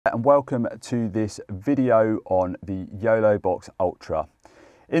And welcome to this video on the Yolobox Ultra.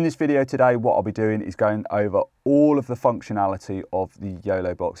 In this video today, what I'll be doing is going over all of the functionality of the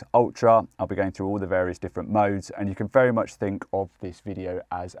Yolobox Ultra. I'll be going through all the various different modes, and you can very much think of this video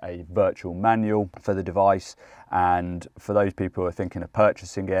as a virtual manual for the device. And for those people who are thinking of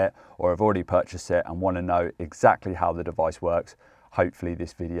purchasing it or have already purchased it and want to know exactly how the device works, hopefully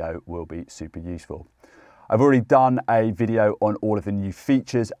this video will be super useful. I've already done a video on all of the new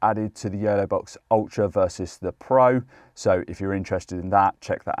features added to the Yolobox Ultra versus the Pro. So if you're interested in that,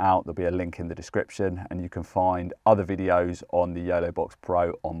 check that out. There'll be a link in the description, and you can find other videos on the Yolobox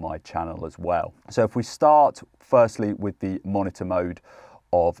Pro on my channel as well. So if we start firstly with the monitor mode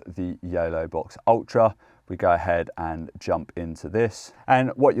of the Yolobox Ultra, we go ahead and jump into this,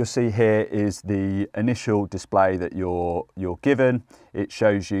 and what you'll see here is the initial display that you're given. It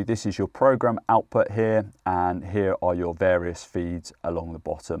shows you this is your program output here, and here are your various feeds along the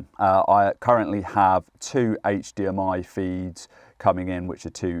bottom. I currently have two HDMI feeds coming in, which are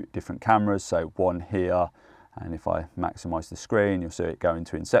two different cameras. So one here, and if I maximize the screen, you'll see it go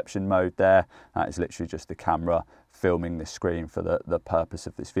into inception mode there. That is literally just the camera filming the screen for the purpose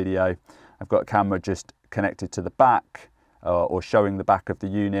of this video. I've got a camera just connected to the back or showing the back of the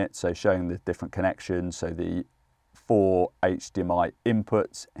unit, so showing the different connections. So the 4 HDMI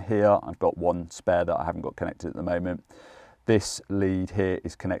inputs here, I've got one spare that I haven't got connected at the moment. This lead here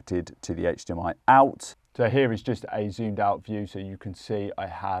is connected to the HDMI out. So here is just a zoomed out view, so you can see I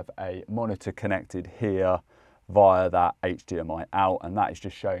have a monitor connected here via that HDMI out, and that is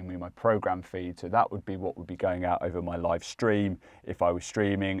just showing me my program feed. So that would be what would be going out over my live stream if I was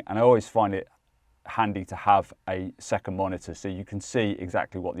streaming. And I always find it handy to have a second monitor so you can see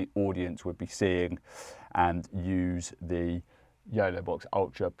exactly what the audience would be seeing and use the Yolobox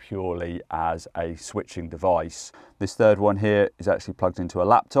Ultra purely as a switching device. This third one here is actually plugged into a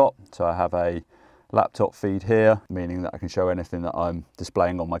laptop, so I have a laptop feed here, meaning that I can show anything that I'm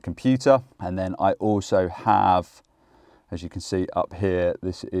displaying on my computer. And then I also have, as you can see up here,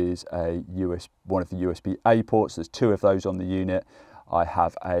 this is one of the USB-A ports. There's two of those on the unit. I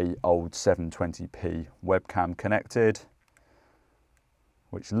have a old 720p webcam connected,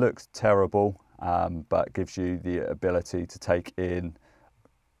 which looks terrible, but gives you the ability to take in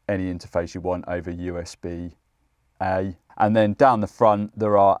any interface you want over USB-A. And then down the front,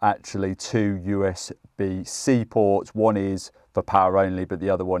 there are actually two USB-C ports. One is for power only, but the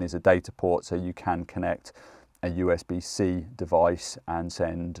other one is a data port, so you can connect a USB-C device and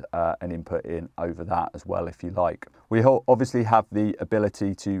send an input in over that as well if you like. We obviously have the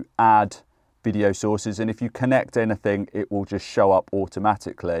ability to add video sources, and if you connect anything, it will just show up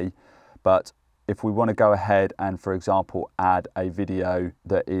automatically. But if we want to go ahead and, for example, add a video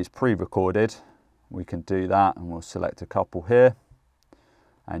that is pre-recorded, we can do that, and we'll select a couple here,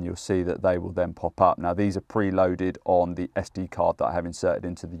 and you'll see that they will then pop up. Now these are preloaded on the SD card that I have inserted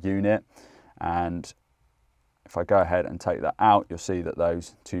into the unit, and if I go ahead and take that out, you'll see that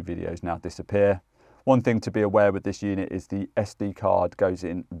those two videos now disappear. One thing to be aware with this unit is the SD card goes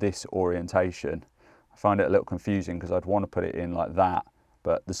in this orientation. I find it a little confusing because I'd want to put it in like that,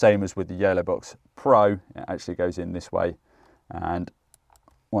 but the same as with the Yolobox Pro, it actually goes in this way, and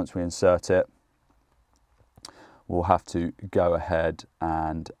once we insert it, we'll have to go ahead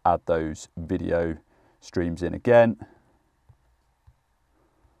and add those video streams in again.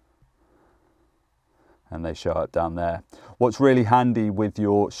 And they show up down there. What's really handy with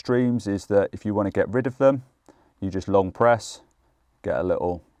your streams is that if you want to get rid of them, you just long press, get a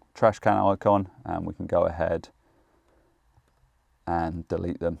little trash can icon, and we can go ahead and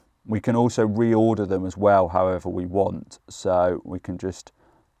delete them. We can also reorder them as well, however we want. So we can just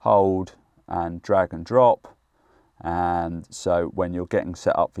hold and drag and drop. And so when you're getting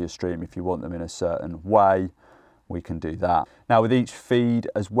set up for your stream, if you want them in a certain way, we can do that. Now with each feed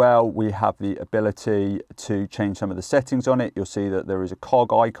as well, we have the ability to change some of the settings on it. You'll see that there is a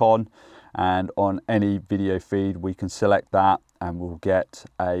cog icon, and on any video feed we can select that and we'll get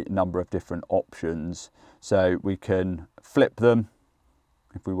a number of different options. So we can flip them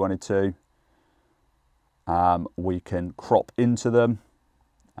if we wanted to. We can crop into them,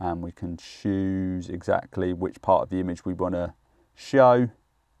 and we can choose exactly which part of the image we want to show,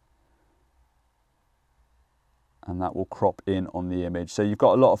 and that will crop in on the image. So you've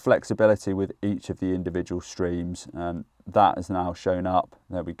got a lot of flexibility with each of the individual streams, and that is now shown up,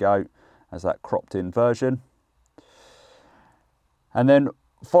 there we go, as that cropped in version. And then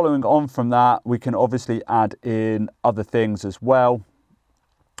following on from that, we can obviously add in other things as well.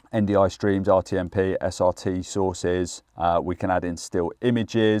 NDI streams, RTMP, SRT sources. We can add in still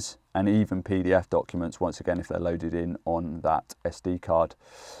images, and even PDF documents, once again, if they're loaded in on that SD card.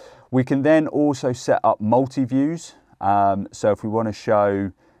 We can then also set up multi-views. So if we want to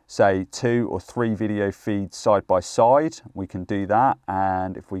show, say, 2 or 3 video feeds side by side, we can do that.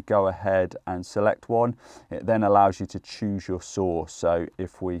 And if we go ahead and select one, it then allows you to choose your source. So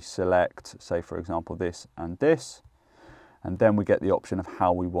if we select, say, for example, this, and then we get the option of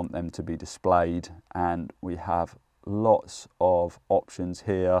how we want them to be displayed. And we have lots of options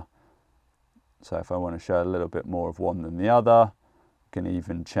here. So if I want to show a little bit more of one than the other, we can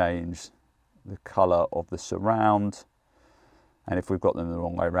even change the color of the surround. And if we've got them the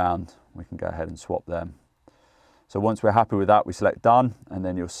wrong way around, we can go ahead and swap them. So once we're happy with that, we select done, and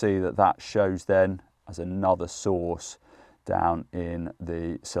then you'll see that that shows then as another source down in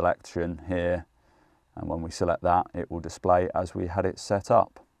the selection here. And when we select that, it will display as we had it set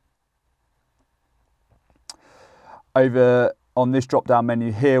up. Over on this drop-down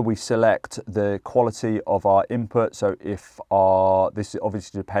menu here, we select the quality of our input. So if this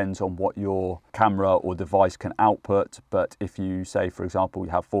obviously depends on what your camera or device can output, but if you say, for example,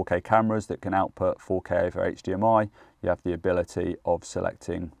 you have 4K cameras that can output 4K over HDMI, you have the ability of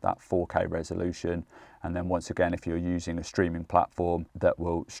selecting that 4K resolution. And then once again, if you're using a streaming platform that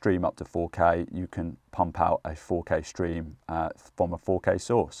will stream up to 4K, you can pump out a 4K stream from a 4K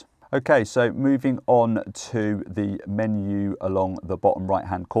source. Okay, so moving on to the menu along the bottom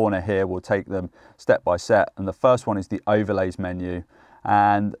right-hand corner here, we'll take them step by step. And the first one is the overlays menu.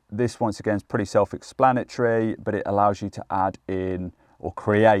 And this, once again, is pretty self-explanatory, but it allows you to add in or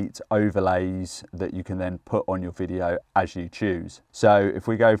create overlays that you can then put on your video as you choose. So if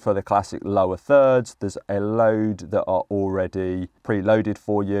we go for the classic lower thirds, there's a load that are already preloaded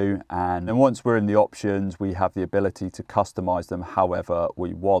for you. And then once we're in the options, we have the ability to customize them however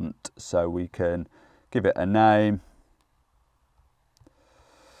we want. So we can give it a name,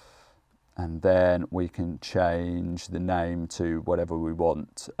 and then we can change the name to whatever we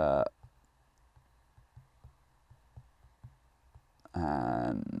want.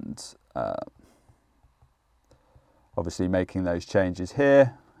 Obviously making those changes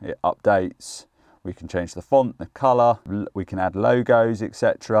here, it updates. We can change the font, the color, we can add logos,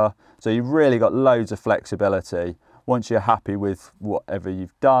 etc. So you've really got loads of flexibility. Once you're happy with whatever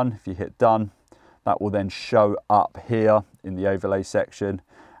you've done, if you hit done, that will then show up here in the overlay section,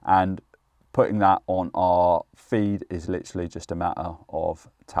 and putting that on our feed is literally just a matter of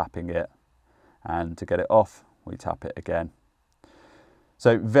tapping it, and to get it off, we tap it again.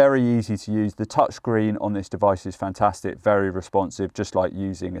 So very easy to use. The touchscreen on this device is fantastic, very responsive, just like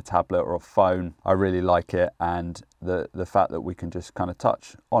using a tablet or a phone. I really like it, and the fact that we can just kind of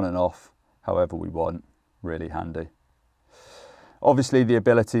touch on and off however we want, really handy. Obviously the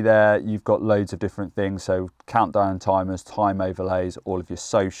ability there, you've got loads of different things, so countdown timers, time overlays, all of your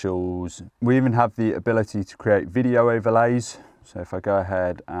socials. We even have the ability to create video overlays. So if I go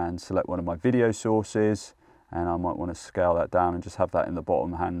ahead and select one of my video sources, and I might want to scale that down and just have that in the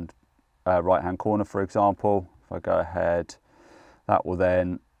bottom right hand corner, for example. If I go ahead, that will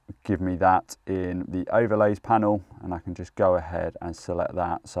then give me that in the overlays panel, and I can just go ahead and select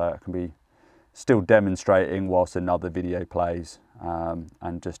that. So I can be still demonstrating whilst another video plays,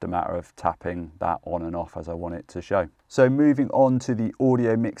 and just a matter of tapping that on and off as I want it to show. So moving on to the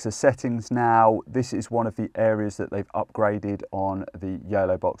audio mixer settings now, this is one of the areas that they've upgraded on the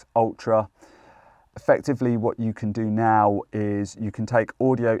Yolobox Ultra. Effectively, what you can do now is you can take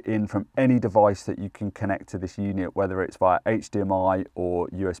audio in from any device that you can connect to this unit, whether it's via HDMI or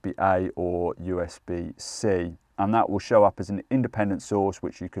USB-A or USB-C. And that will show up as an independent source,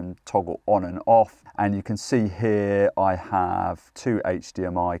 which you can toggle on and off. And you can see here, I have 2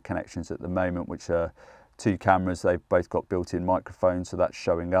 HDMI connections at the moment, which are 2 cameras. They've both got built-in microphones, so that's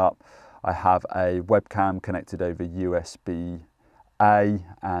showing up. I have a webcam connected over USB-A,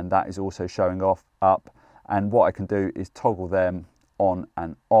 and that is also showing up. And what I can do is toggle them on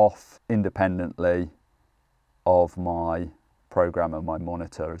and off independently of my program and my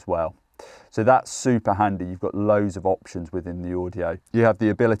monitor as well. So that's super handy. You've got loads of options within the audio. You have the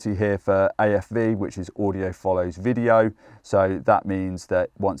ability here for AFV, which is audio follows video. So that means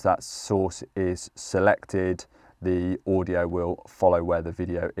that once that source is selected, the audio will follow where the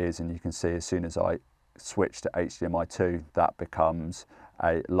video is. And you can see as soon as I switch to HDMI 2, that becomes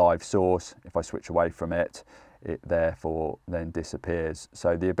a live source. If I switch away from it, it therefore then disappears.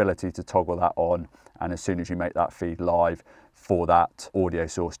 So the ability to toggle that on, and as soon as you make that feed live, for that audio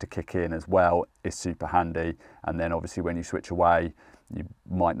source to kick in as well, is super handy. And then obviously when you switch away, you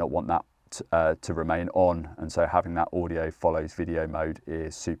might not want that it to remain on, and so having that audio follows video mode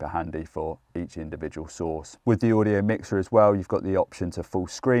is super handy for each individual source. With the audio mixer as well, you've got the option to full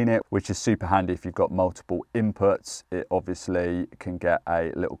screen it, which is super handy if you've got multiple inputs. It obviously can get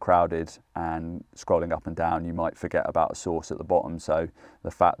a little crowded, and scrolling up and down you might forget about a source at the bottom, so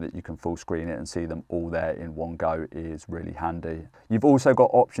the fact that you can full screen it and see them all there in one go is really handy. You've also got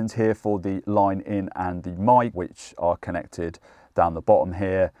options here for the line in and the mic, which are connected down the bottom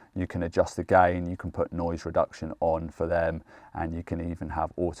here. You can adjust the gain, you can put noise reduction on for them, and you can even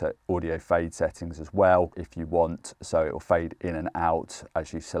have audio fade settings as well if you want, so it'll fade in and out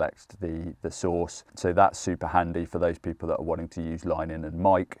as you select the source. So that's super handy for those people that are wanting to use line in and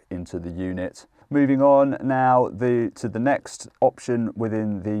mic into the unit. Moving on now to the next option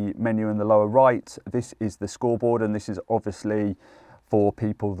within the menu in the lower right. This is the scoreboard, and this is obviously for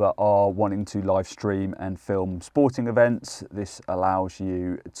people that are wanting to live stream and film sporting events. This allows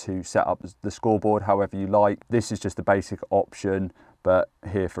you to set up the scoreboard however you like. This is just a basic option, but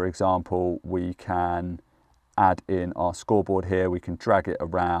here, for example, we can add in our scoreboard here. We can drag it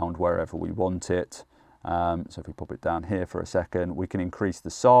around wherever we want it. So if we pop it down here for a second, we can increase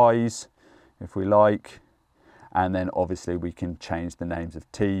the size if we like. And then obviously we can change the names of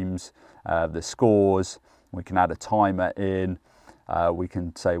teams, the scores. We can add a timer in. We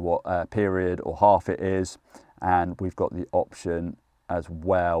can say what period or half it is, and we've got the option as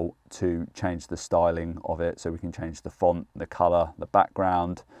well to change the styling of it. So we can change the font, the color, the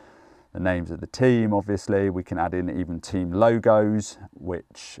background, the names of the team. Obviously we can add in even team logos,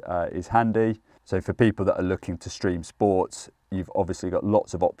 which is handy. So for people that are looking to stream sports, you've obviously got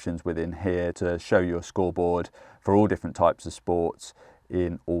lots of options within here to show your scoreboard for all different types of sports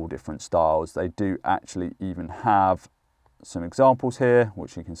in all different styles. They do actually even have some examples here,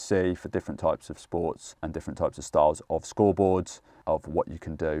 which you can see for different types of sports and different types of styles of scoreboards, of what you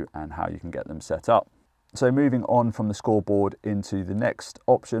can do and how you can get them set up. So moving on from the scoreboard into the next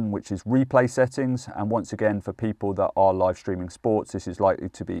option, which is replay settings. And once again, for people that are live streaming sports, this is likely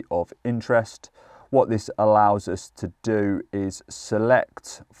to be of interest. What this allows us to do is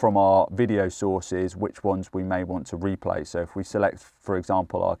select from our video sources which ones we may want to replay. So if we select, for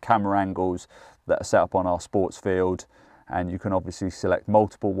example, our camera angles that are set up on our sports field, and you can obviously select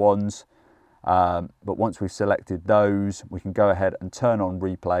multiple ones, but once we've selected those, we can go ahead and turn on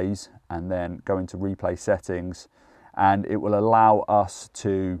replays and then go into replay settings, and it will allow us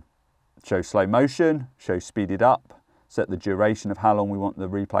to show slow motion, show speeded up, set the duration of how long we want the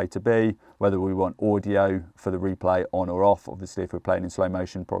replay to be, whether we want audio for the replay on or off. Obviously if we're playing in slow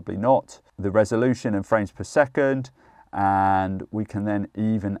motion, probably not. The resolution and frames per second, and we can then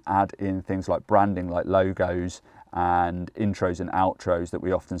even add in things like branding, like logos and intros and outros that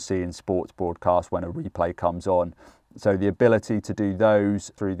we often see in sports broadcasts when a replay comes on. So the ability to do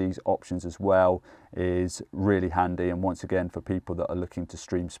those through these options as well is really handy, and once again, for people that are looking to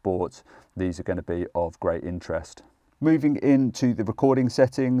stream sports, these are going to be of great interest. Moving into the recording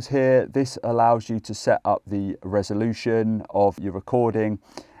settings here, this allows you to set up the resolution of your recording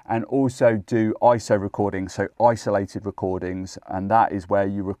and also do ISO recordings, so isolated recordings, and that is where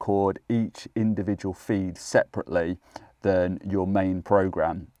you record each individual feed separately than your main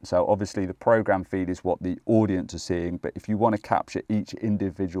program. So obviously the program feed is what the audience are seeing, but if you want to capture each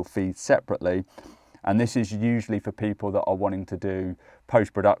individual feed separately, and this is usually for people that are wanting to do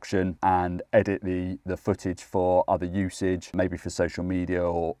post-production and edit the footage for other usage, maybe for social media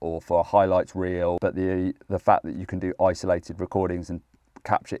or for a highlights reel, but the fact that you can do isolated recordings and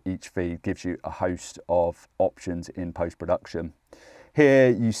capture each feed gives you a host of options in post-production.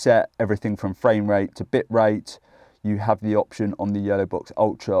 Here you set everything from frame rate to bit rate. You have the option on the Yolobox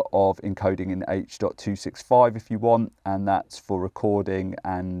Ultra of encoding in H.265 if you want, and that's for recording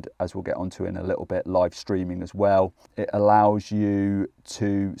and, as we'll get onto in a little bit, live streaming as well. It allows you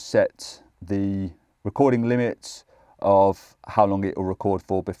to set the recording limits of how long it will record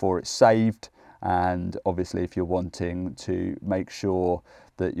for before it's saved, and obviously if you're wanting to make sure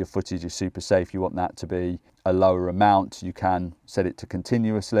that your footage is super safe, you want that to be a lower amount, you can set it to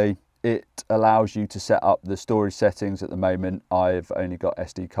continuously. It allows you to set up the storage settings. At the moment I've only got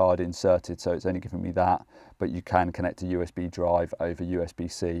SD card inserted, so it's only giving me that, but you can connect a USB drive over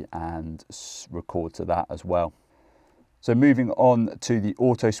USB-C and record to that as well. So moving on to the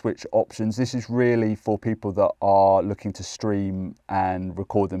auto switch options, this is really for people that are looking to stream and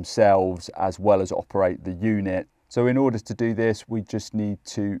record themselves as well as operate the unit. So in order to do this, we just need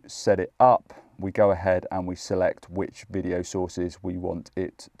to set it up. We go ahead and we select which video sources we want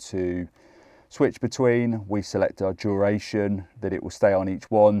it to switch between. We select our duration that it will stay on each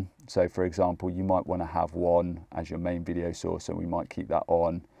one. So for example, you might want to have one as your main video source, and we might keep that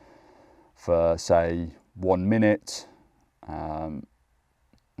on. for say 1 minute.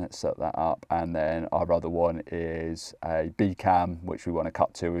 Let's set that up, and then our other one is a B cam, which we want to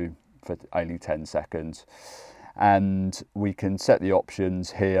cut to for only 10 seconds. And we can set the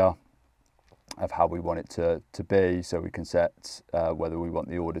options here of how we want it to be. So we can set whether we want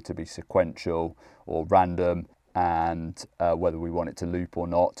the order to be sequential or random, and whether we want it to loop or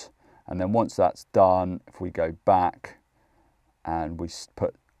not. And then once that's done, if we go back and we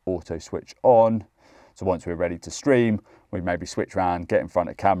put auto switch on, so once we're ready to stream, we maybe switch around, get in front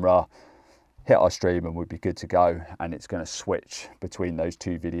of camera, hit our stream, and we'd be good to go. And it's going to switch between those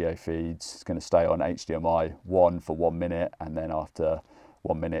two video feeds. It's going to stay on HDMI 1 for 1 minute, and then after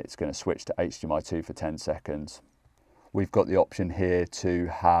 1 minute it's going to switch to HDMI 2 for 10 seconds. We've got the option here to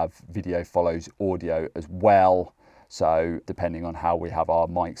have video follows audio as well. So depending on how we have our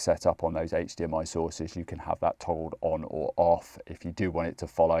mic set up on those HDMI sources, you can have that toggled on or off. If you do want it to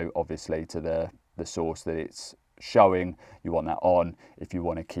follow, obviously, to the source that it's showing, you want that on. If you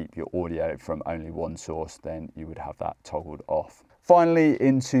want to keep your audio from only one source, then you would have that toggled off. Finally,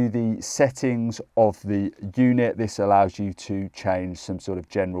 into the settings of the unit, this allows you to change some sort of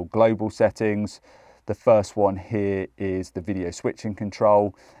general global settings. The first one here is the video switching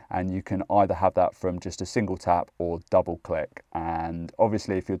control, and you can either have that from just a single tap or double click. And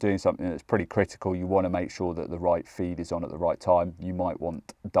obviously, if you're doing something that's pretty critical, you want to make sure that the right feed is on at the right time. You might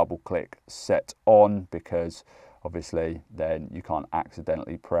want double click set on, because obviously then you can't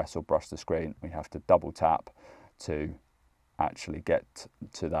accidentally press or brush the screen. We have to double tap to actually get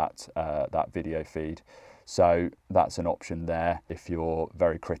to that video feed. So that's an option there if you're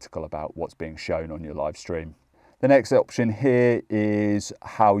very critical about what's being shown on your live stream. The next option here is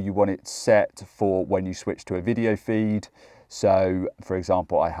how you want it set for when you switch to a video feed. So for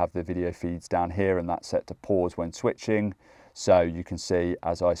example, I have the video feeds down here, and that's set to pause when switching. So you can see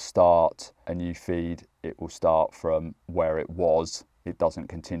as I start a new feed, it will start from where it was. It doesn't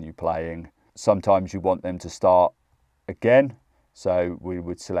continue playing. Sometimes you want them to start again. So we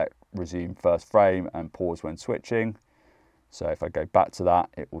would select resume first frame and pause when switching. So if I go back to that,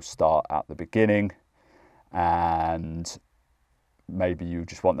 it will start at the beginning. And maybe you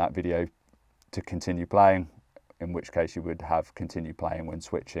just want that video to continue playing, in which case you would have continue playing when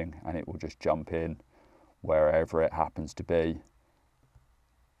switching, and it will just jump in wherever it happens to be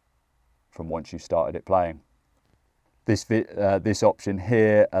from once you started it playing. This option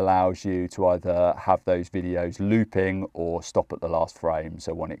here allows you to either have those videos looping or stop at the last frame.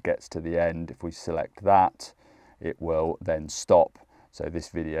 So when it gets to the end, if we select that, it will then stop. So this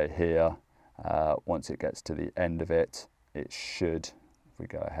video here, once it gets to the end of it, it should, if we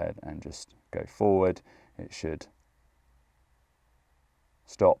go ahead and just go forward, it should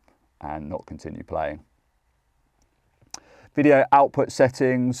stop and not continue playing. Video output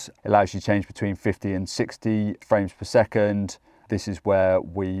settings allows you to change between 50 and 60 frames per second. This is where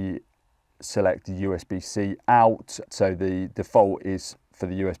we select the USB-C out. So the default is for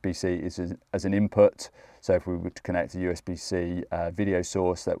the USB-C is as an input. So if we were to connect a USB-C video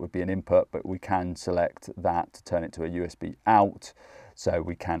source, that would be an input, but we can select that to turn it to a USB out. So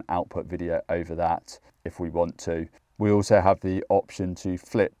we can output video over that if we want to. We also have the option to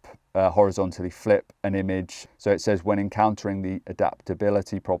horizontally flip an image. So it says when encountering the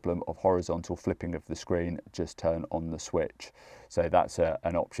adaptability problem of horizontal flipping of the screen, just turn on the switch. So that's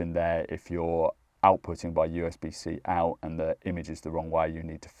an option there. If you're outputting by USB-C out and the image is the wrong way, you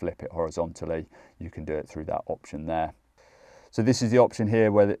need to flip it horizontally, you can do it through that option there. So this is the option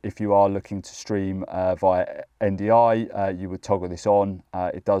here where if you are looking to stream via NDI, you would toggle this on.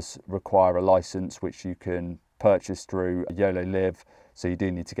 It does require a license, which you can purchase through YoloLive, so you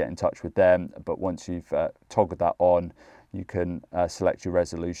do need to get in touch with them. But once you've toggled that on, you can select your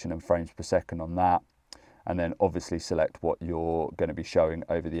resolution and frames per second on that, and then obviously select what you're going to be showing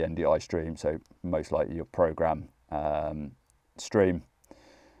over the NDI stream, so most likely your program stream,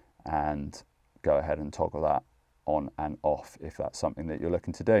 and go ahead and toggle that on and off if that's something that you're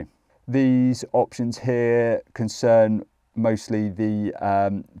looking to do. These options here concern mostly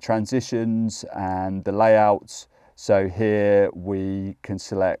the transitions and the layouts. So here we can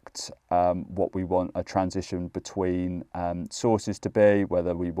select what we want a transition between sources to be,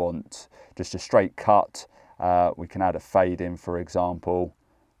 whether we want just a straight cut. We can add a fade in, for example.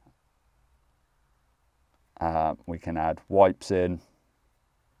 We can add wipes in,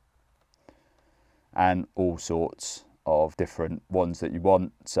 and all sorts of different ones that you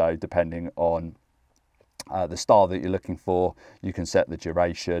want. So depending on the style that you're looking for, you can set the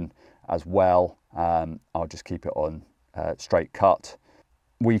duration as well. I'll just keep it on straight cut.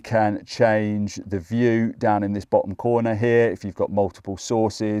 We can change the view down in this bottom corner here. If you've got multiple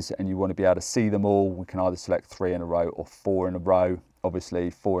sources and you want to be able to see them all, we can either select 3 in a row or 4 in a row.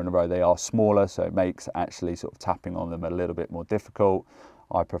 Obviously 4 in a row, they are smaller, so it makes actually sort of tapping on them a little bit more difficult.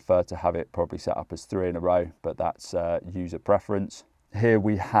 I prefer to have it probably set up as 3 in a row, but that's user preference. Here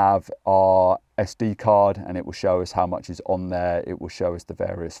we have our SD card, and it will show us how much is on there. It will show us the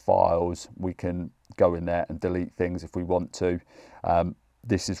various files. We can go in there and delete things if we want to.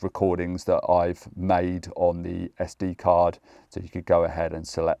 This is recordings that I've made on the SD card, so you could go ahead and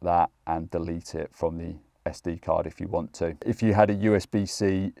select that and delete it from the SD card if you want to. If you had a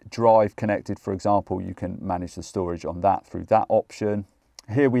USB-C drive connected, for example, you can manage the storage on that through that option.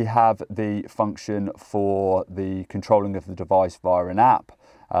 Here we have the function for the controlling of the device via an app.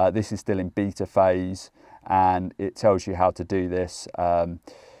 This is still in beta phase, and it tells you how to do this.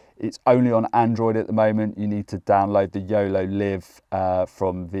 It's only on Android at the moment. You need to download the YOLO Live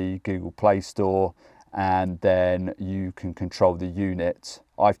from the Google Play Store, and then you can control the unit.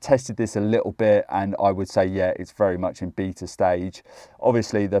 I've tested this a little bit, and I would say, yeah, it's very much in beta stage.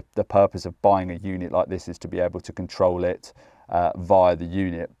 Obviously, the purpose of buying a unit like this is to be able to control it via the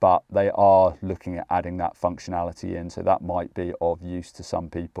unit, but they are looking at adding that functionality in, so that might be of use to some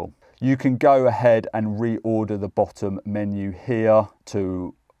people. You can go ahead and reorder the bottom menu here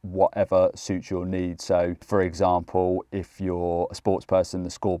to whatever suits your needs. So for example, if you're a sports person, the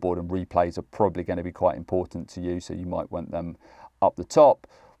scoreboard and replays are probably going to be quite important to you, so you might want them up the top.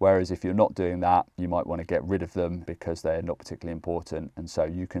 Whereas if you're not doing that, you might want to get rid of them because they're not particularly important. And so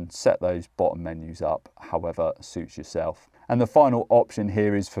you can set those bottom menus up however suits yourself. And the final option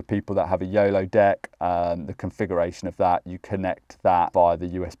here is for people that have a YOLO deck. The configuration of that, you connect that via the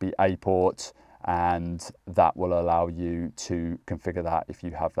USB-A port, and that will allow you to configure that if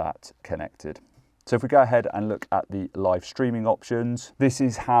you have that connected. So if we go ahead and look at the live streaming options, this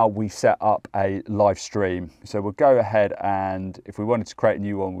is how we set up a live stream. So we'll go ahead, and if we wanted to create a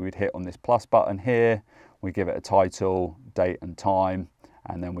new one, we would hit on this plus button here. We give it a title, date and time,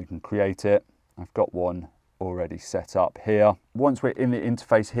 and then we can create it. I've got one already set up here. Once we're in the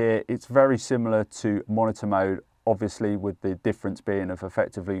interface here, it's very similar to monitor mode, obviously with the difference being of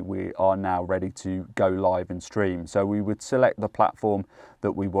effectively we are now ready to go live and stream. So we would select the platform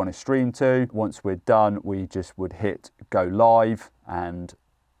that we want to stream to. Once we're done, we just would hit go live, and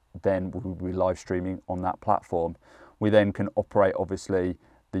then we will be live streaming on that platform. We then can operate obviously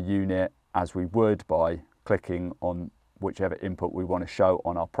the unit as we would by clicking on whichever input we want to show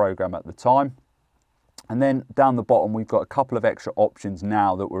on our program at the time. And then down the bottom, we've got a couple of extra options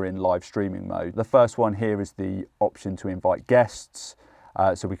now that we're in live streaming mode. The first one here is the option to invite guests.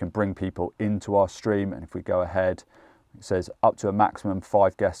 So we can bring people into our stream. And if we go ahead, it says up to a maximum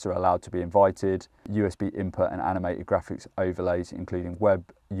 5 guests are allowed to be invited. USB input and animated graphics overlays, including web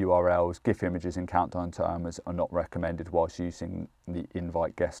URLs, GIF images and countdown timers are not recommended whilst using the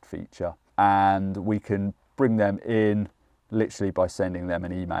invite guest feature. And we can bring them in literally by sending them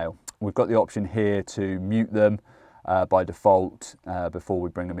an email. We've got the option here to mute them by default before we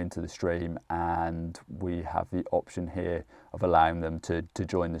bring them into the stream, and we have the option here of allowing them to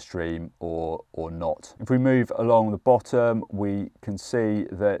join the stream or not. If we move along the bottom, we can see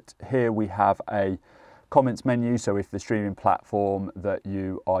that here we have a comments menu. So if the streaming platform that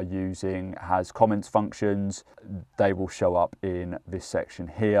you are using has comments functions, they will show up in this section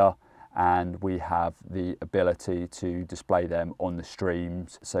here. And we have the ability to display them on the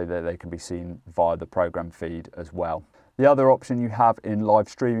streams so that they can be seen via the program feed as well. The other option you have in live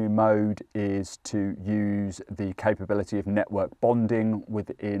streaming mode is to use the capability of network bonding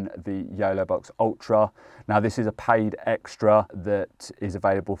within the Yolobox Ultra. Now this is a paid extra that is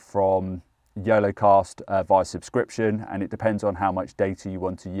available from YoloCast via subscription, and it depends on how much data you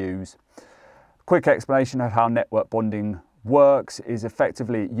want to use. Quick explanation of how network bonding works is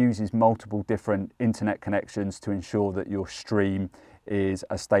effectively it uses multiple different internet connections to ensure that your stream is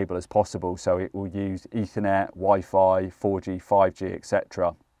as stable as possible. So it will use Ethernet, Wi-Fi, 4G, 5G,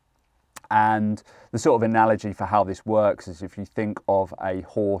 etc. And the sort of analogy for how this works is if you think of a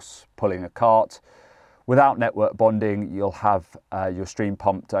horse pulling a cart. Without network bonding, you'll have your stream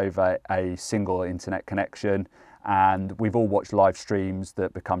pumped over a single internet connection, and we've all watched live streams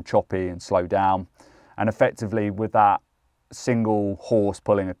that become choppy and slow down. And effectively with that single horse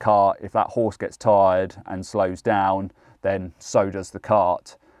pulling a cart, if that horse gets tired and slows down, then so does the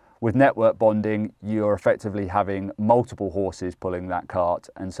cart. With network bonding, you're effectively having multiple horses pulling that cart,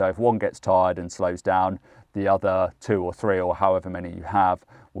 and so if one gets tired and slows down, the other 2 or 3 or however many you have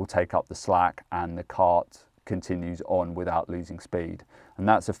will take up the slack, and the cart continues on without losing speed. And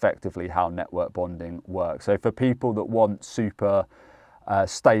that's effectively how network bonding works. So for people that want super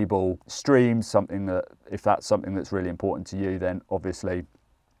stable streams, something that, if that's something that's really important to you, then obviously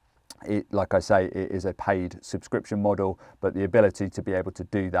like I say, it is a paid subscription model, but the ability to be able to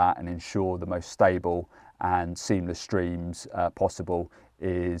do that and ensure the most stable and seamless streams possible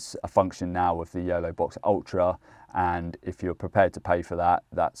is a function now of the Yolobox Ultra, and if you're prepared to pay for that,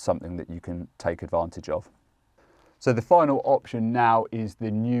 that's something that you can take advantage of. So the final option now is the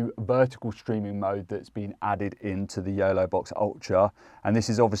new vertical streaming mode that's been added into the Yolobox Ultra, and this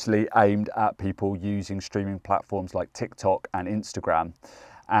is obviously aimed at people using streaming platforms like TikTok and Instagram.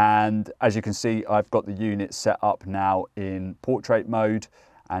 And as you can see, I've got the unit set up now in portrait mode,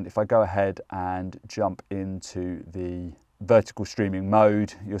 and if I go ahead and jump into the vertical streaming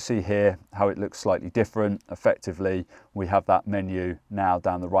mode, you'll see here how it looks slightly different. Effectively, we have that menu now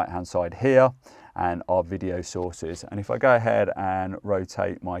down the right hand side here and our video sources. And if I go ahead and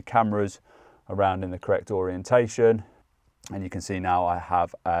rotate my cameras around in the correct orientation, and you can see now I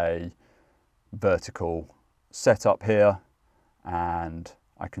have a vertical setup here, and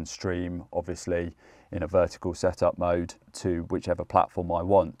I can stream obviously in a vertical setup mode to whichever platform I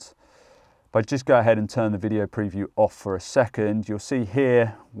want. If I just go ahead and turn the video preview off for a second, you'll see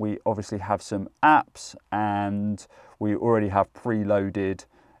here we obviously have some apps, and we already have preloaded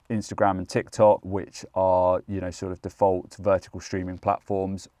Instagram and TikTok, which are, you know, sort of default vertical streaming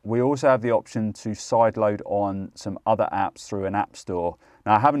platforms. We also have the option to sideload on some other apps through an app store.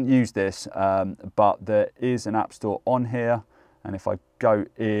 Now, I haven't used this, but there is an app store on here, and if I go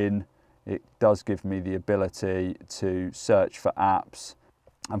in, it does give me the ability to search for apps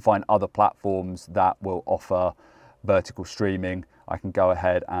and find other platforms that will offer vertical streaming. I can go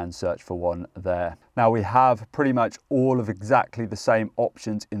ahead and search for one there. Now, we have pretty much all of exactly the same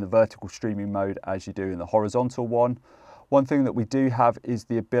options in the vertical streaming mode as you do in the horizontal one. One thing that we do have is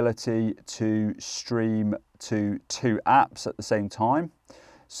the ability to stream to 2 apps at the same time.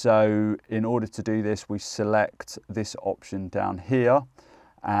 So in order to do this, we select this option down here,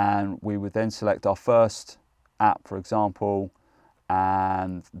 and we would then select our first app, for example,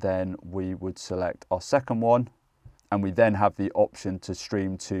 and then we would select our second one, and we then have the option to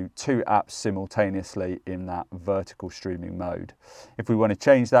stream to 2 apps simultaneously in that vertical streaming mode. If we want to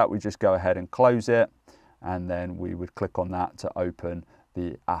change that, we just go ahead and close it, and then we would click on that to open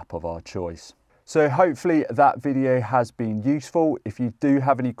the app of our choice. So hopefully that video has been useful. If you do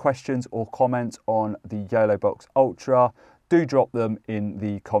have any questions or comments on the Yolobox Ultra, do drop them in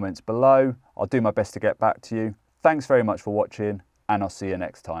the comments below. I'll do my best to get back to you. Thanks very much for watching, and I'll see you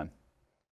next time.